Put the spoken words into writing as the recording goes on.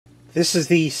This is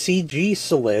the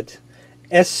CGSULIT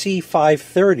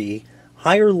SC530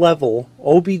 higher level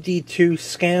OBDII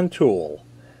Scan Tool.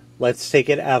 Let's take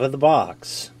it out of the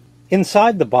box.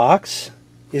 Inside the box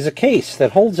is a case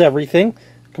that holds everything,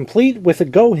 complete with a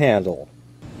go handle.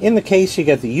 In the case you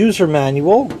get the user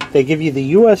manual. They give you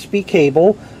the USB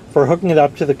cable for hooking it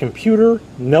up to the computer.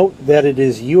 Note that it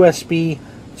is USB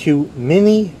to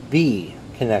mini B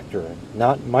connector,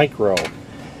 not micro.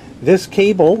 This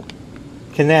cable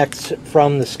connects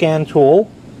from the scan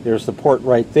tool, there's the port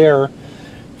right there,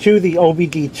 to the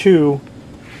OBDII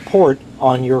port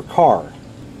on your car.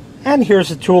 And here's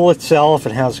the tool itself.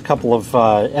 It has a couple of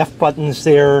F buttons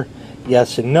there,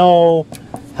 yes and no,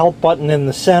 help button in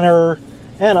the center,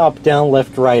 and up, down,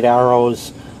 left, right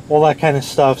arrows, all that kind of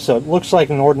stuff. So it looks like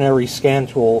an ordinary scan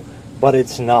tool, but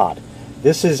it's not.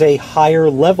 This is a higher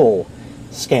level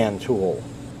scan tool.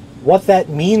 What that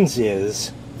means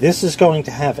is this is going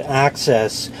to have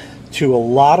access to a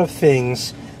lot of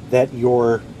things that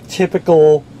your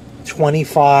typical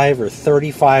 $25 or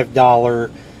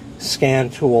 $35 scan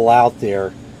tool out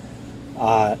there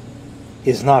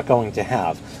is not going to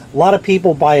have. A lot of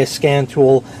people buy a scan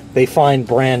tool, they find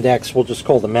brand X, we'll just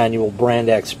call the manual brand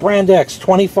X. Brand X,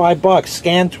 25 bucks,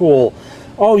 scan tool.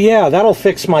 Oh yeah, that'll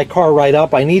fix my car right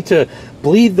up. I need to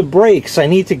bleed the brakes. I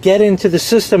need to get into the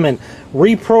system and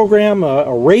reprogram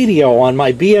a radio on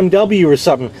my BMW or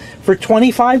something. For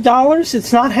 $25,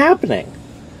 it's not happening.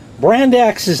 Brand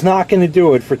X is not going to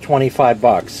do it for 25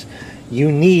 bucks.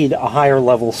 You need a higher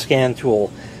level scan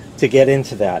tool to get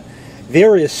into that.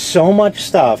 There is so much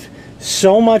stuff,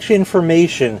 so much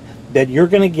information that you're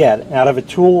going to get out of a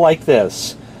tool like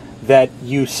this that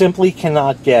you simply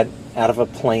cannot get out of a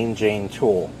plain Jane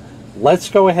tool. Let's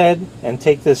go ahead and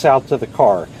take this out to the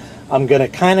car. I'm going to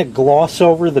kind of gloss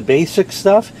over the basic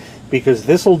stuff because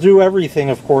this will do everything,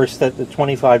 of course, that the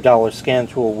 $25 scan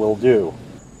tool will do.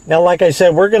 Now, like I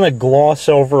said, we're going to gloss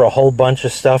over a whole bunch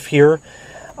of stuff here.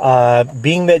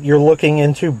 Being that you're looking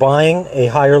into buying a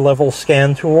higher level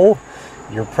scan tool,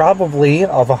 you're probably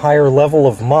of a higher level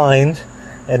of mind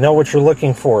and know what you're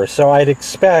looking for. So I'd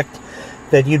expect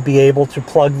that you'd be able to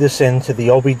plug this into the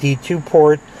OBDII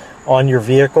port on your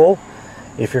vehicle.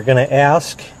 If you're going to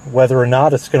ask whether or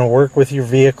not it's going to work with your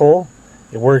vehicle,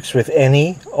 it works with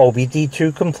any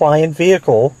OBDII compliant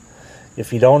vehicle.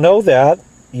 If you don't know that,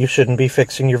 you shouldn't be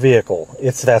fixing your vehicle.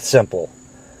 It's that simple.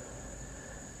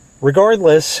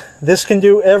 Regardless, this can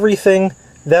do everything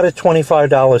that a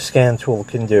 $25 scan tool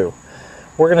can do.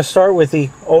 We're going to start with the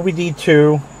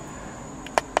OBDII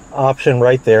option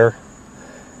right there.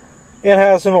 It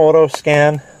has an auto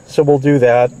scan, so we'll do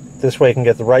that. This way you can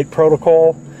get the right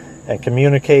protocol and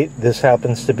communicate. This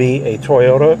happens to be a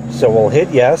Toyota, so we'll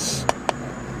hit yes.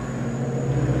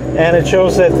 And it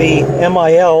shows that the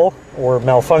MIL, or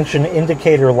malfunction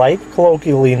indicator light,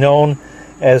 colloquially known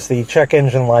as the check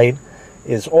engine light,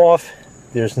 is off.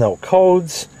 There's no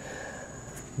codes.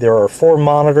 There are 4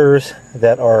 monitors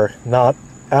that are not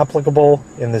applicable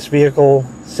in this vehicle,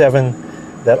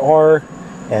 7 that are,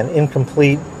 and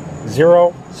incomplete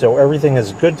 0. So everything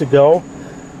is good to go.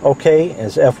 OK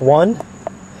is F1.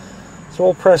 So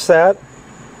we'll press that.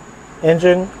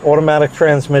 Engine, automatic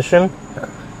transmission.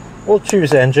 We'll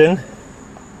choose engine.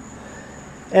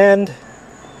 And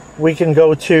we can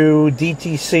go to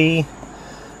DTC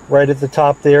right at the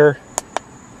top there.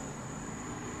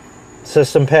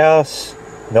 System pass,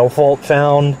 no fault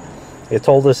found. It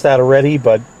told us that already,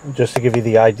 but just to give you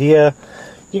the idea,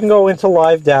 you can go into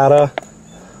live data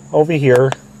over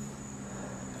here,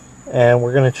 and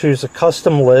we're going to choose a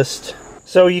custom list.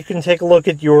 So you can take a look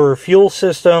at your fuel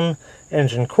system,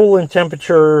 engine coolant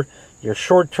temperature, your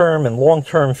short-term and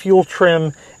long-term fuel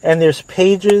trim, and there's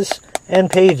pages and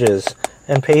pages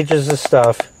and pages of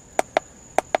stuff.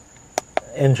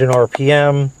 Engine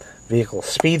RPM, vehicle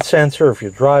speed sensor if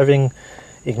you're driving,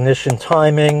 ignition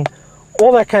timing,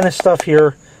 all that kind of stuff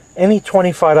here. Any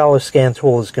 $25 scan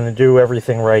tool is going to do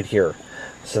everything right here.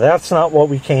 So that's not what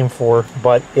we came for,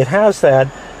 but it has that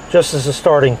just as a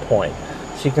starting point.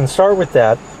 So you can start with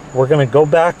that. We're going to go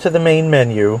back to the main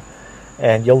menu,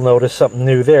 and you'll notice something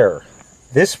new there.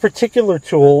 This particular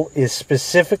tool is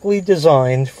specifically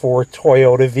designed for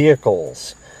Toyota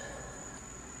vehicles.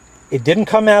 It didn't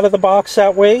come out of the box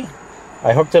that way.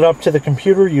 I hooked it up to the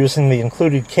computer using the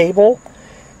included cable,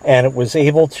 and it was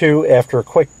able to, after a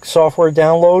quick software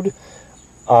download,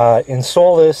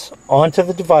 install this onto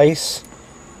the device,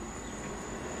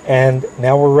 and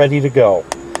now we're ready to go.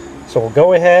 So we'll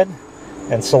go ahead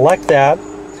and select that,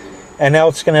 and now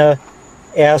it's going to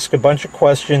ask a bunch of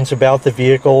questions about the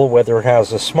vehicle, whether it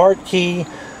has a smart key,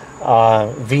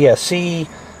 VSE,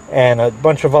 and a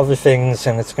bunch of other things,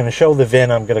 and it's going to show the VIN.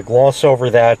 I'm going to gloss over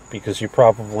that because you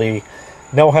probably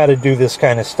know how to do this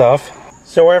kind of stuff.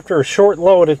 So after a short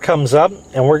load, it comes up,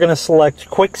 and we're going to select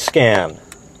Quick Scan.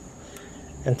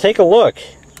 And take a look.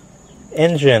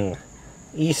 Engine,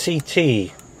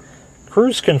 ECT,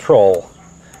 cruise control,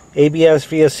 ABS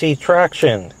VSC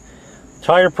traction,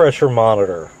 tire pressure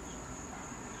monitor,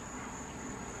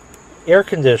 air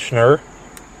conditioner,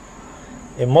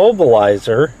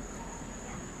 immobilizer,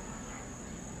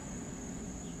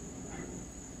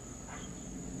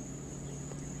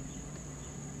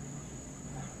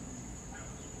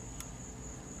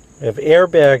 we have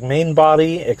airbag, main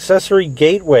body, accessory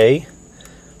gateway,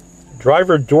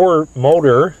 driver door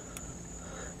motor,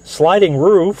 sliding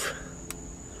roof,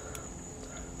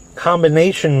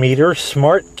 combination meter,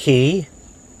 smart key,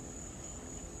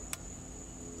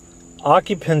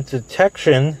 occupant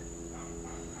detection,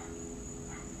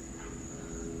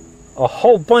 a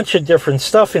whole bunch of different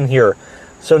stuff in here.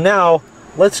 So now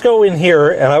let's go in here,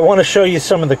 and I want to show you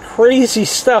some of the crazy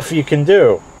stuff you can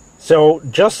do. So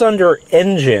just under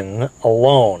engine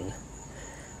alone,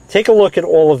 take a look at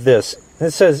all of this.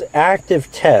 It says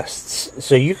active tests.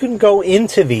 So you can go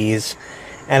into these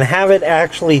and have it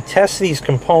actually test these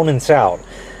components out.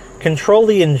 Control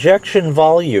the injection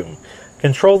volume.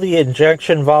 Control the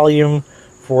injection volume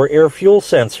for air fuel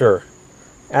sensor.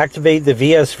 Activate the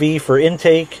VSV for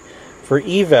intake, for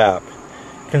evap.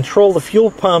 Control the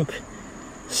fuel pump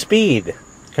speed.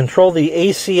 Control the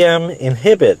ACM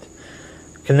inhibit.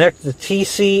 Connect the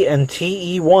TC and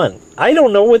TE1. I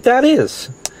don't know what that is,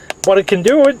 but it can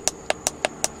do it.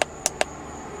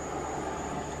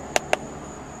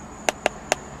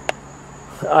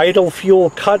 Idle fuel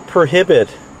cut prohibit.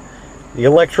 The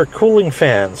electric cooling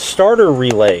fan. Starter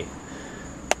relay.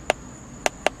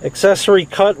 Accessory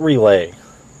cut relay.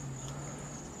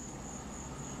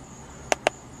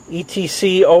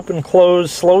 ETC open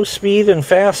close slow speed and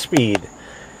fast speed.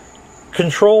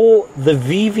 Control the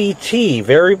VVT,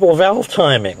 variable valve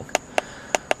timing.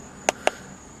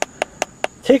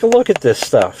 Take a look at this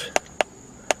stuff.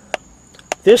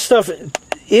 This stuff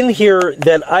in here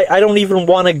that I don't even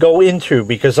want to go into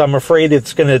because I'm afraid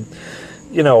it's going to,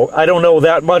 you know, I don't know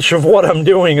that much of what I'm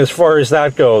doing as far as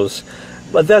that goes.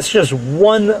 But that's just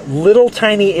one little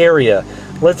tiny area.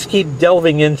 Let's keep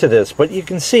delving into this. But you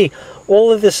can see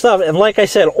all of this stuff. And like I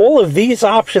said, all of these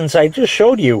options I just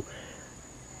showed you,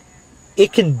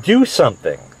 it can do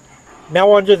something.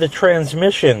 Now under the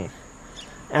transmission,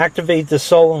 activate the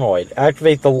solenoid,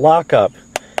 activate the lockup,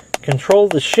 control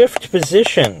the shift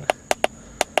position,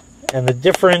 and the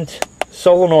different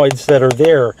solenoids that are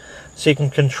there, so you can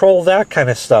control that kind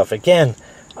of stuff. Again,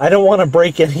 I don't want to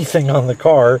break anything on the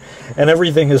car, and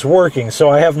everything is working, so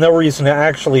I have no reason to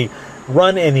actually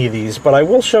run any of these, but I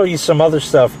will show you some other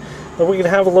stuff that we can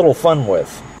have a little fun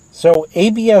with. So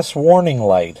ABS warning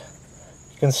light.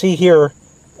 You can see here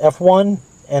F1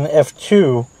 and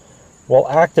F2 will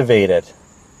activate it.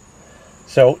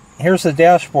 So here's the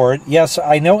dashboard. Yes,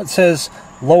 I know it says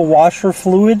low washer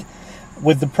fluid.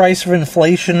 With the price of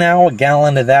inflation now, a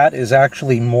gallon of that is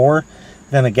actually more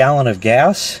than a gallon of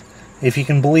gas, if you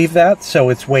can believe that. So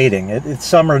it's waiting. It's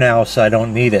summer now, so I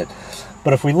don't need it.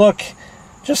 But if we look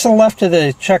just to the left of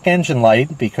the check engine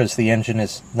light, because the engine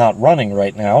is not running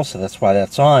right now, so that's why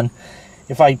that's on.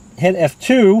 If I hit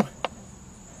F2,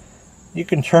 you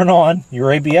can turn on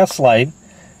your ABS light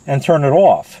and turn it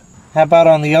off. How about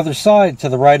on the other side, to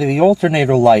the right of the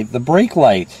alternator light, the brake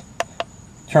light?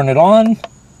 Turn it on,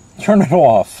 turn it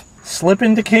off. Slip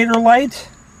indicator light,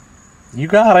 you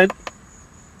got it.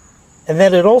 And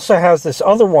then it also has this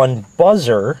other one,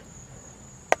 buzzer.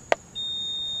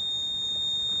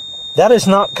 That is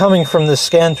not coming from the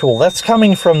scan tool. That's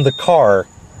coming from the car.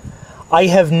 I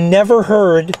have never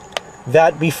heard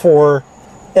that before,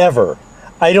 ever.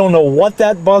 I don't know what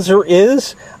that buzzer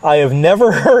is. I have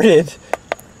never heard it.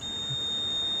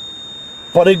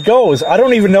 But it goes. I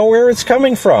don't even know where it's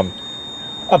coming from.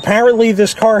 Apparently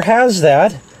this car has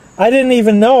that. I didn't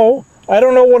even know. I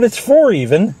don't know what it's for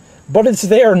even. But it's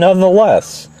there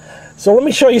nonetheless. So let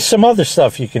me show you some other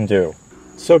stuff you can do.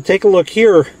 So take a look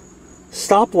here.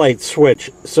 Stoplight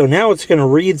switch. So now it's going to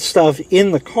read stuff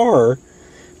in the car.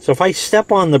 So if I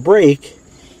step on the brake,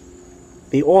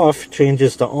 the off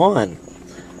changes to on.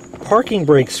 Parking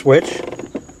brake switch.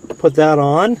 Put that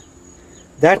on.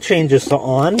 That changes to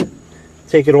on.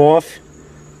 Take it off.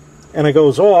 And it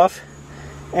goes off.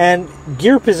 And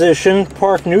gear position,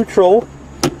 park neutral.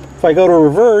 If I go to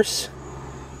reverse,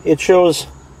 it shows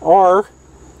R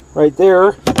right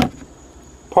there.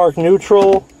 Park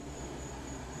neutral.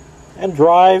 And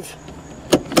drive.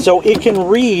 So it can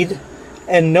read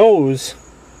and knows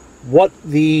what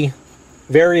the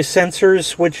various sensors,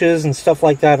 switches, and stuff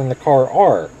like that in the car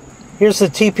are. Here's the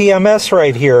TPMS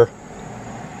right here.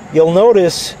 You'll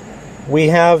notice we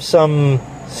have some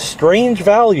strange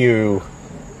value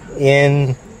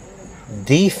in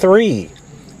D3,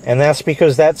 and that's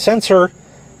because that sensor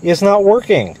is not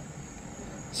working.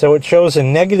 So it shows a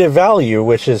negative value,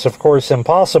 which is of course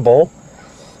impossible,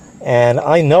 and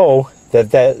I know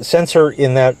that that sensor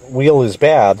in that wheel is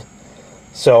bad,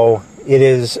 so it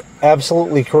is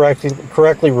absolutely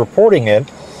correctly reporting it.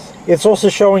 It's also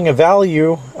showing a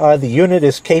value. The unit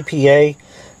is kPa.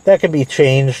 That can be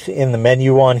changed in the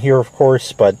menu on here, of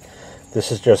course, but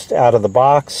this is just out of the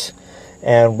box.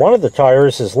 And one of the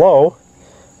tires is low,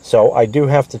 so I do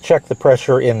have to check the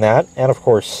pressure in that. And of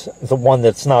course, the one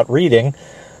that's not reading,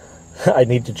 I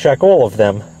need to check all of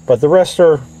them. But the rest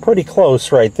are pretty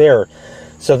close right there.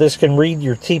 So this can read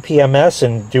your TPMS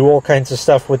and do all kinds of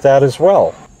stuff with that as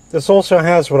well. This also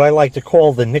has what I like to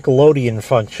call the Nickelodeon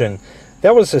function.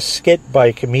 That was a skit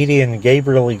by comedian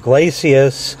Gabriel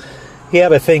Iglesias. He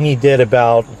had a thing he did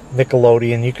about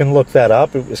Nickelodeon. You can look that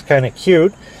up. It was kind of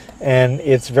cute, and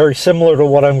it's very similar to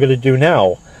what I'm going to do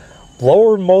now.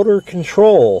 Blower motor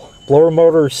control, blower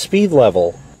motor speed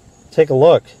level. Take a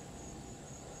look.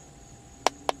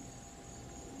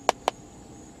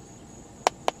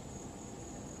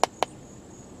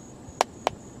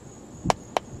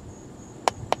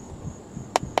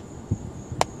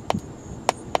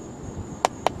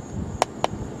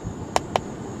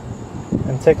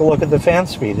 And take a look at the fan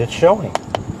speed it's showing.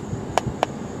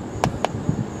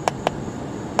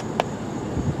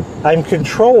 I'm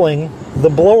controlling the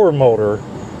blower motor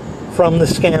from the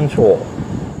scan tool.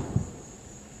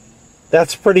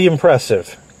 That's pretty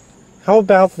impressive. How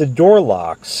about the door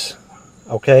locks?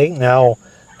 Okay, now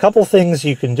a couple things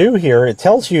you can do here. It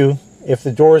tells you if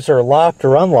the doors are locked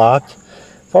or unlocked.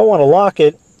 If I want to lock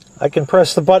it, I can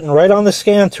press the button right on the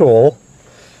scan tool.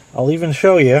 I'll even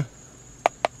show you.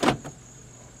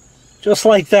 Just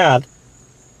like that,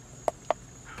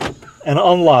 and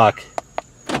unlock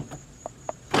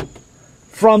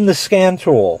from the scan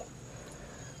tool.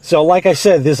 So like I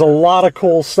said, there's a lot of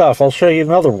cool stuff. I'll show you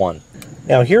another one.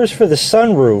 Now here's for the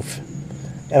sunroof,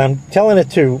 and I'm telling it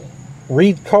to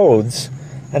read codes,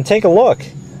 and take a look.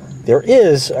 There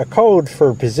is a code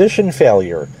for position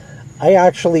failure. I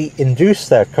actually induced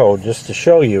that code just to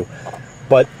show you,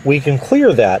 but we can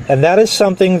clear that, and that is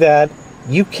something that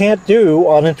you can't do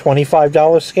on a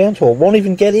 $25 scan tool. It won't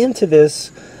even get into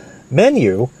this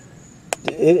menu.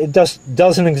 It just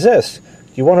doesn't exist.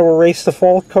 Do you want to erase the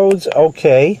fault codes?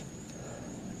 Okay.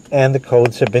 And the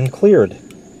codes have been cleared.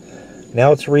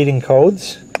 Now it's reading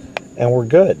codes, and we're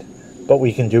good. But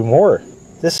we can do more.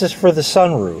 This is for the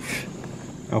sunroof.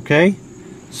 Okay?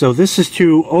 So this is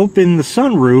to open the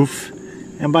sunroof,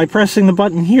 and by pressing the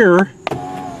button here,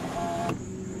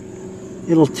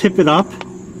 it'll tip it up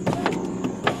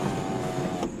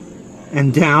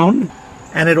and down,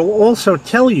 and it'll also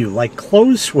tell you, like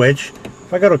close switch,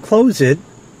 if I go to close it,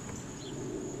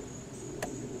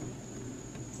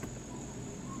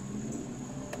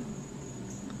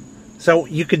 so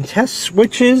you can test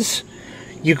switches,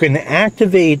 you can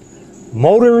activate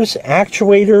motors,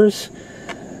 actuators.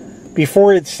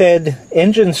 Before it said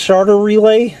engine starter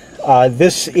relay.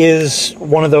 This is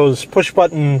one of those push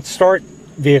button start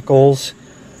vehicles,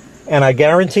 and I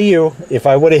guarantee you, if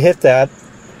I would have hit that,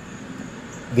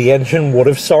 the engine would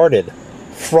have started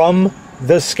from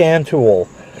the scan tool.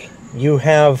 You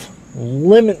have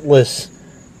limitless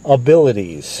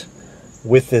abilities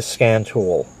with this scan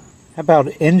tool. How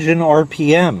about engine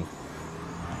RPM?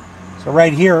 So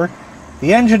right here,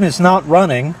 the engine is not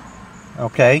running,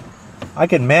 okay? I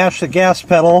can mash the gas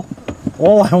pedal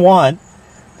all I want.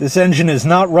 This engine is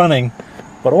not running,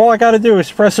 but all I got to do is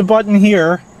press a button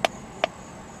here,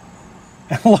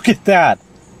 and look at that.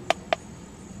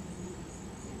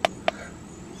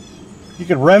 You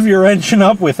can rev your engine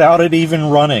up without it even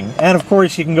running. And of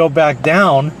course you can go back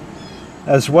down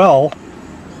as well.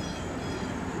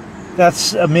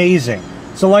 That's amazing.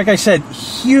 So like I said,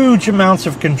 huge amounts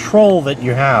of control that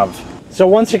you have. So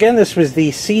once again, this was the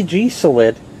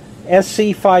CGSULIT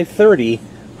SC530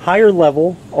 higher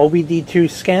level OBDII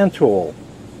Scan Tool.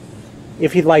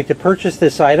 If you'd like to purchase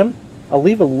this item, I'll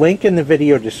leave a link in the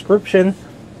video description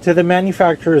to the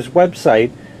manufacturer's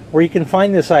website where you can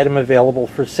find this item available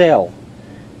for sale.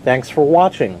 Thanks for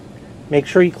watching. Make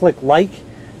sure you click like,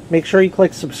 make sure you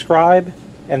click subscribe,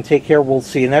 and take care. We'll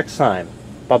see you next time.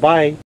 Bye-bye.